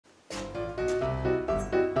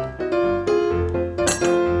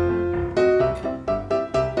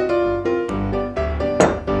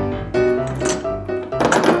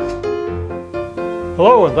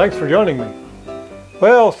Hello and thanks for joining me.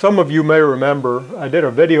 Well, some of you may remember I did a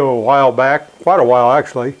video a while back, quite a while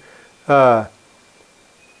actually, about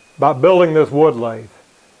building this wood lathe.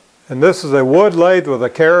 And this is a wood lathe with a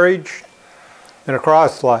carriage and a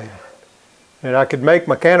cross slide. And I could make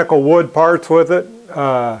mechanical wood parts with it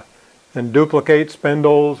and duplicate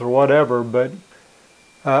spindles or whatever, but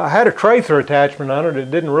I had a tracer attachment on it. It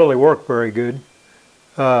didn't really work very good.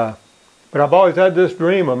 But I've always had this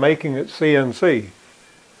dream of making it CNC.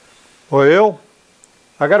 Well,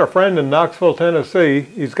 I got a friend in Knoxville, Tennessee.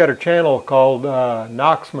 He's got a channel called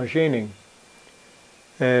Knox Machining.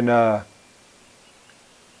 And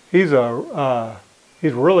he's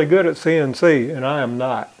really good at CNC, and I am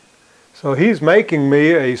not. So he's making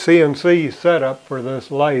me a CNC setup for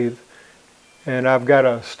this lathe, and I've got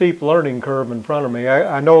a steep learning curve in front of me.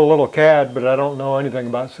 I know a little CAD, but I don't know anything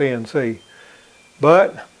about CNC.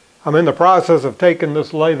 But I'm in the process of taking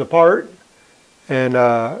this lathe apart, and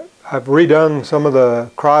I've redone some of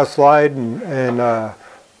the cross slide and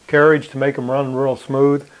carriage to make them run real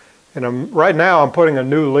smooth. And right now I'm putting a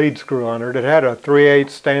new lead screw on it. It had a 3/8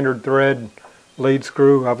 standard thread lead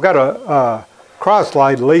screw. I've got a cross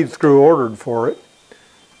slide lead screw ordered for it,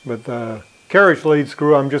 but the carriage lead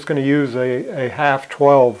screw I'm just going to use a half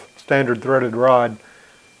 12 standard threaded rod.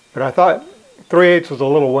 But I thought 3/8 was a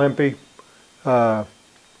little wimpy, and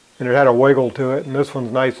it had a wiggle to it, and this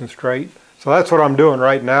one's nice and straight. So that's what I'm doing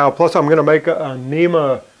right now. Plus I'm going to make a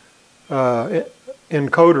NEMA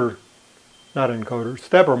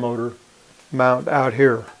stepper motor mount out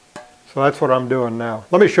here. So that's what I'm doing now.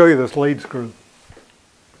 Let me show you this lead screw.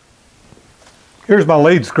 Here's my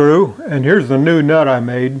lead screw, and here's the new nut I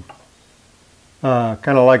made.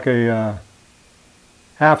 Kind of like a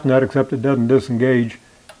half nut, except it doesn't disengage.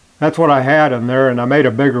 That's what I had in there, and I made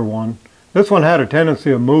a bigger one. This one had a tendency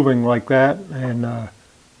of moving like that, and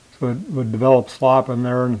so it would develop slop in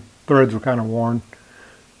there, and threads were kind of worn.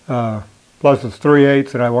 Plus it's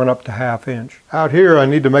 3/8 and I went up to 1/2 inch. Out here I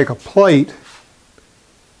need to make a plate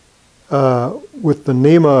with the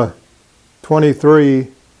NEMA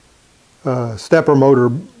 23 stepper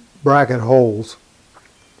motor bracket holes,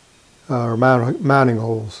 or mounting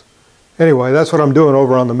holes. Anyway, that's what I'm doing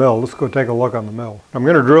over on the mill. Let's go take a look on the mill. I'm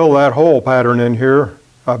going to drill that hole pattern in here.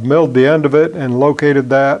 I've milled the end of it and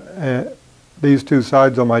located that, these two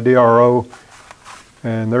sides on my DRO,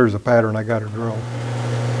 and there's a pattern I got to drill.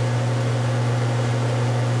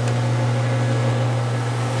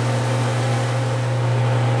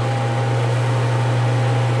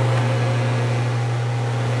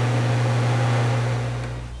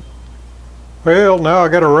 Well, now I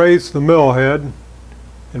got to raise the mill head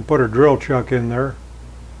and put a drill chuck in there.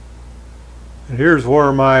 And here's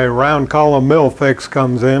where my round column mill fix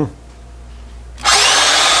comes in.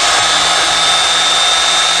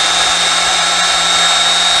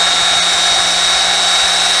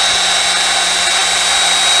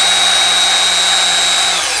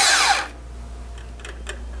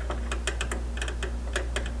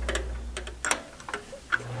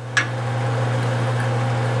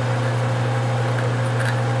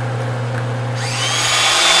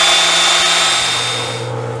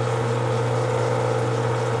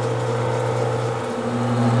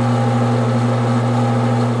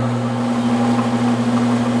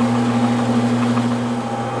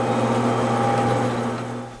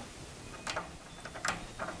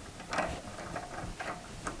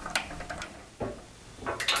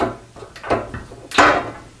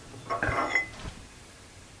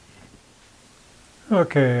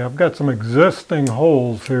 Okay, I've got some existing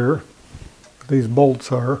holes here. These bolts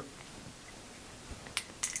are.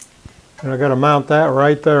 And I got to mount that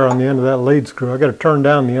right there on the end of that lead screw. I got to turn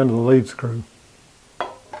down the end of the lead screw.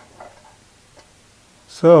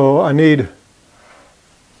 So I need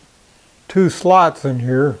 2 slots in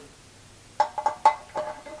here to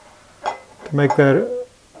make that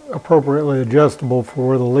appropriately adjustable for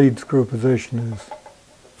where the lead screw position is.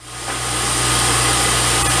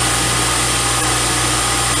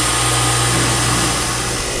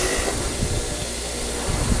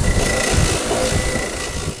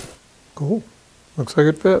 Cool. Looks like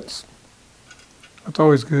it fits. That's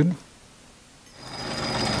always good.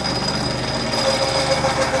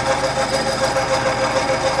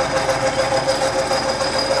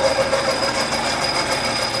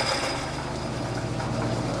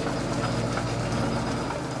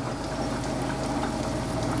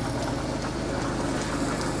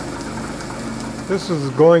 This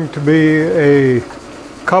is going to be a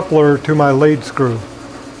coupler to my lead screw.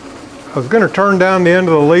 I was going to turn down the end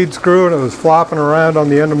of the lead screw, and it was flopping around on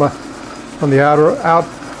the end of my, on the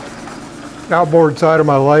outboard side of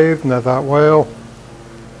my lathe, and I thought, well,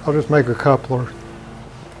 I'll just make a coupler.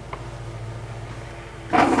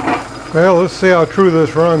 Well, let's see how true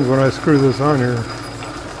this runs when I screw this on here.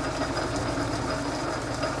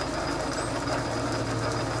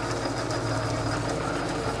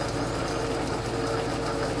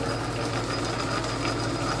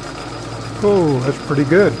 Oh, that's pretty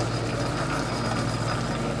good.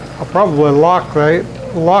 I'll probably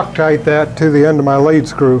Loctite that to the end of my lead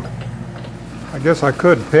screw. I guess I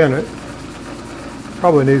could pin it.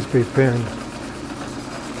 Probably needs to be pinned.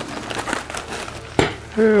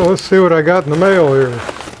 Yeah, let's see what I got in the mail here.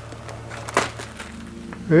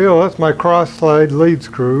 Yeah, that's my cross slide lead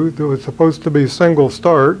screw. It was supposed to be single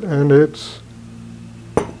start, and it's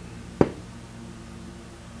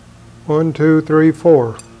 1, 2, 3,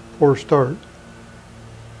 4. 4 start.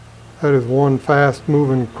 That is one fast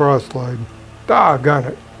moving cross slide. Doggone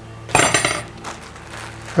it.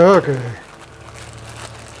 Okay.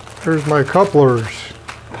 Here's my couplers.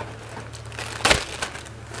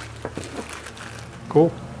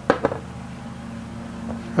 Cool.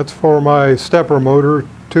 That's for my stepper motor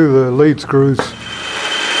to the lead screws.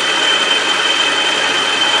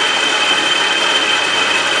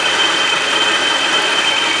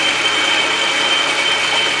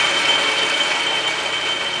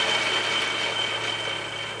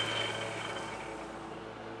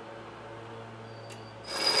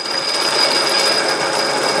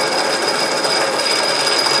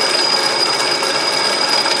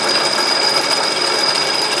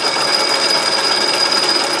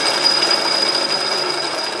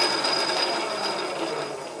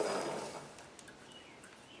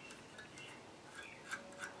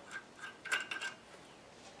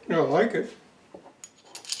 I like it.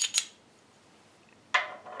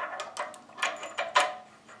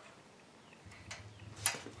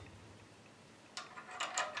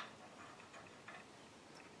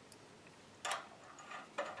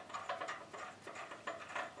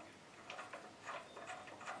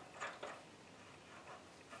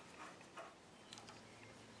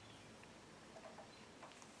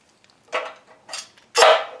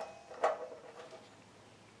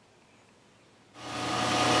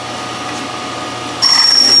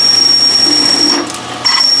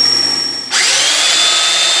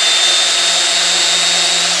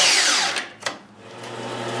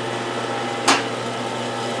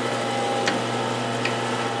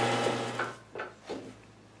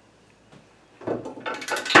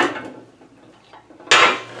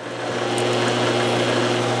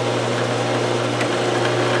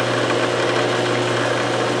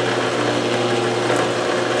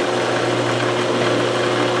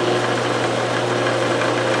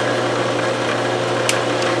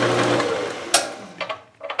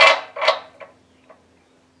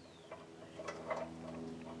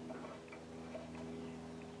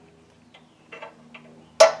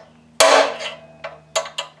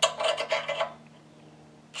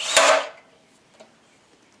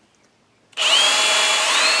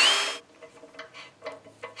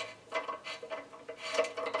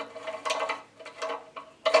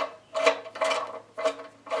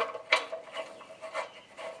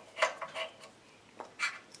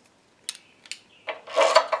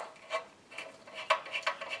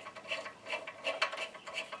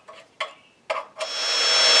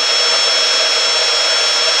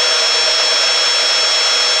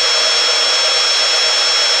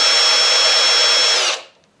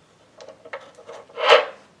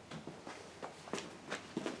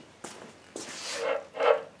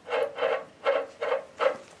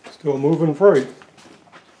 Still moving freight.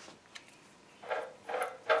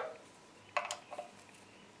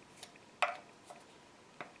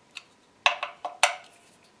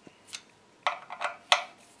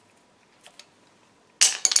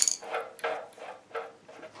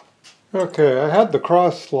 Okay, I had the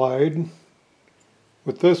cross slide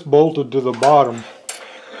with this bolted to the bottom,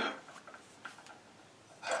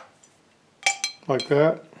 like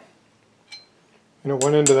that, and it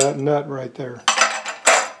went into that nut right there.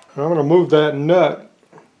 And I'm going to move that nut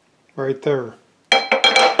right there.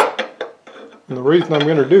 And the reason I'm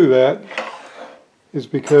going to do that is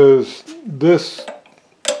because this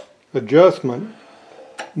adjustment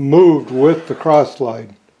moved with the cross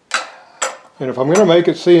slide. And if I'm going to make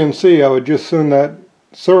it CNC, I would just assume that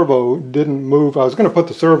servo didn't move. I was going to put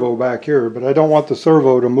the servo back here, but I don't want the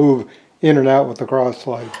servo to move in and out with the cross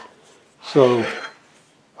slide. So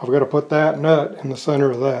I've got to put that nut in the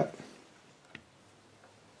center of that.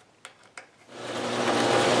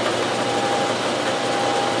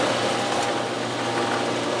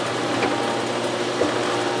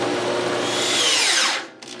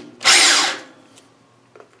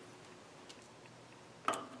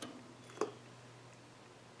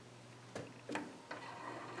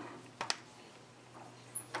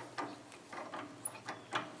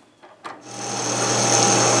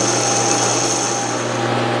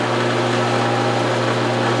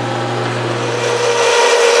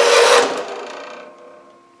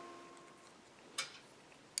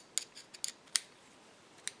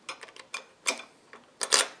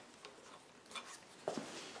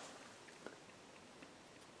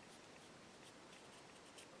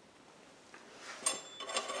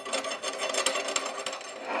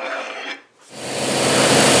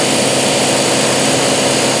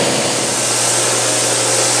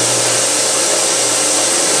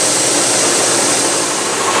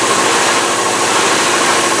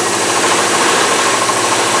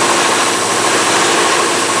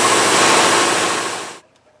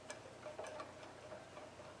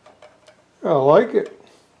 I like it.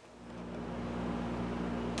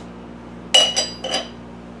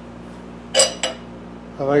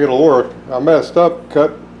 I think it'll work. I messed up,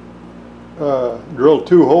 drilled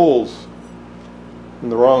 2 holes in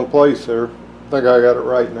the wrong place there. I think I got it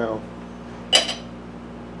right now.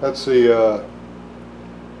 That's the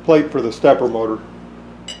plate for the stepper motor.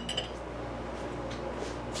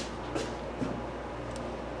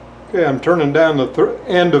 Okay, I'm turning down the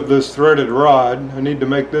end of this threaded rod. I need to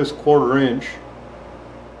make this 1/4 inch.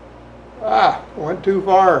 Ah, went too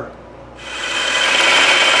far.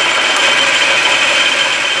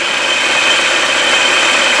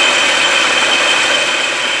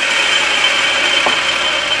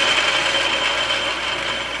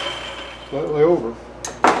 Slightly over.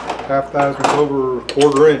 1/2 thousandths over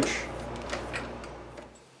 1/4 inch.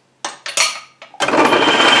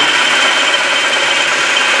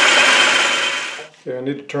 Okay, I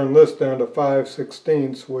need to turn this down to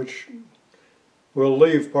 5/16, which will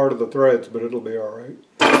leave part of the threads, but it'll be alright.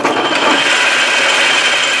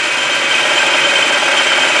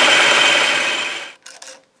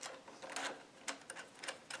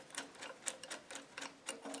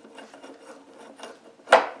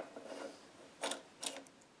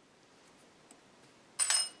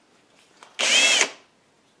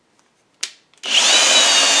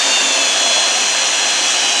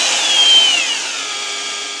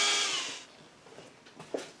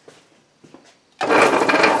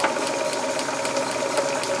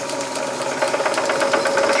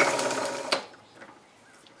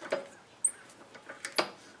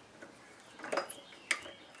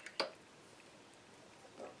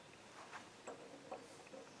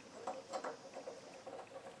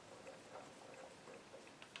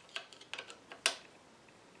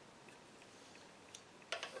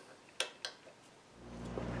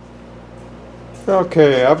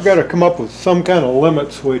 Okay, I've got to come up with some kind of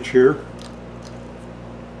limit switch here.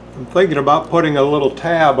 I'm thinking about putting a little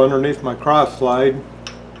tab underneath my cross slide,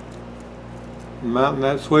 mounting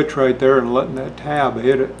that switch right there and letting that tab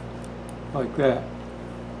hit it like that.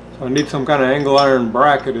 So I need some kind of angle iron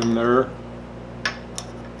bracket in there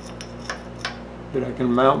that I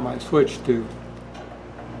can mount my switch to.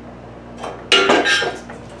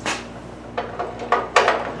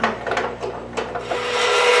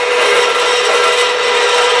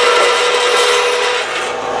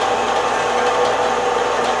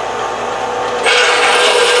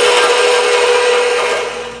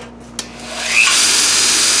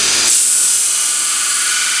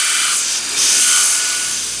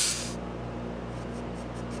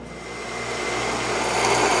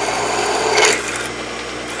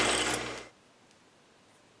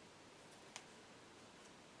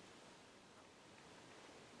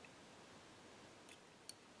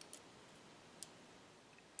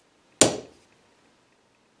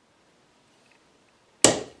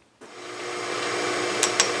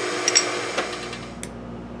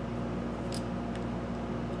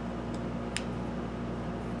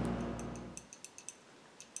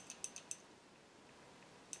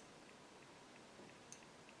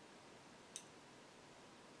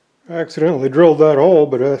 I accidentally drilled that hole,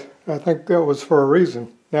 but I think that was for a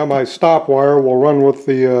reason. Now my stop wire will run with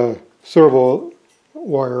the servo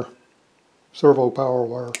power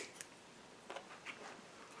wire.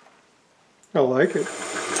 I like it.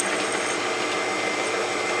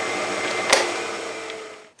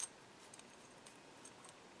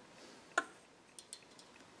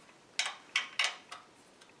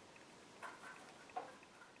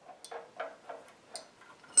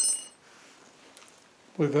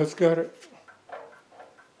 I believe that's got it.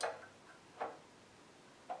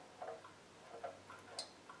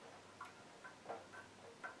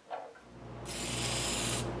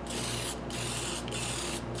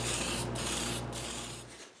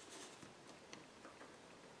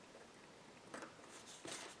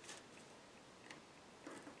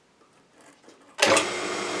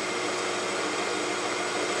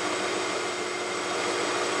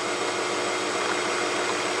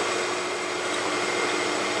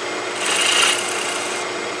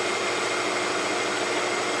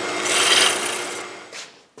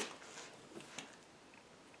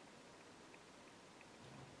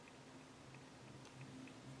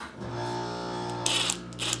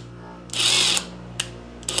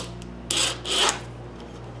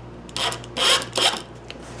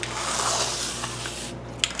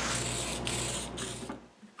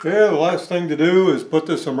 Okay, the last thing to do is put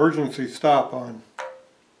this emergency stop on.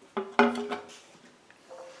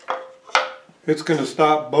 It's going to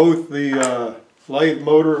stop both the lathe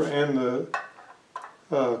motor and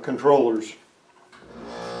the controllers.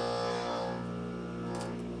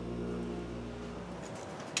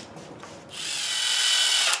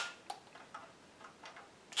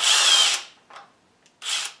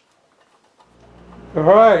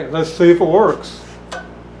 Alright, let's see if it works.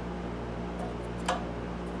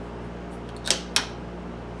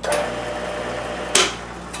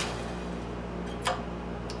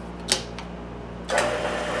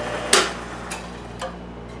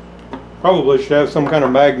 Probably should have some kind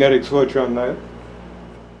of magnetic switch on that.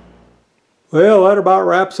 Well, that about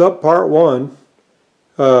wraps up part one.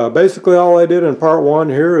 Basically all I did in part one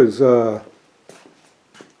here is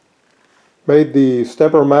made the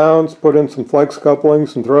stepper mounts, put in some flex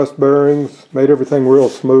couplings, some thrust bearings, made everything real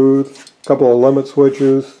smooth, a couple of limit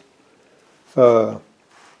switches. There's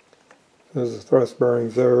the thrust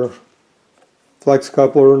bearings there, flex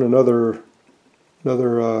coupler and another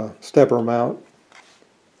stepper mount.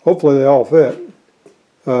 Hopefully they all fit.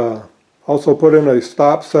 Also put in a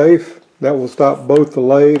stop safe that will stop both the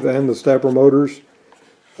lathe and the stepper motors.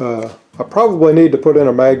 I probably need to put in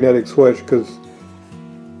a magnetic switch because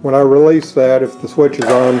when I release that, if the switch is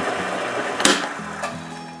on,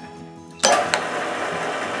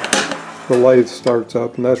 the lathe starts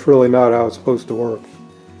up, and that's really not how it's supposed to work.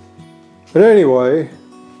 But anyway,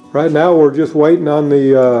 right now we're just waiting on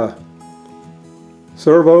the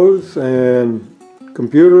servos and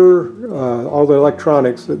computer, all the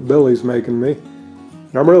electronics that Billy's making me.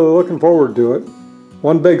 And I'm really looking forward to it.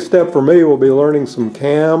 One big step for me will be learning some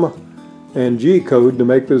CAM and G code to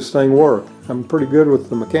make this thing work. I'm pretty good with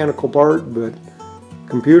the mechanical part, but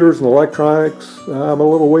computers and electronics, I'm a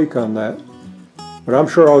little weak on that. But I'm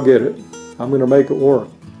sure I'll get it. I'm going to make it work.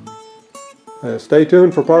 Stay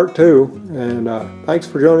tuned for part two, and thanks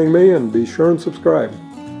for joining me, and be sure and subscribe.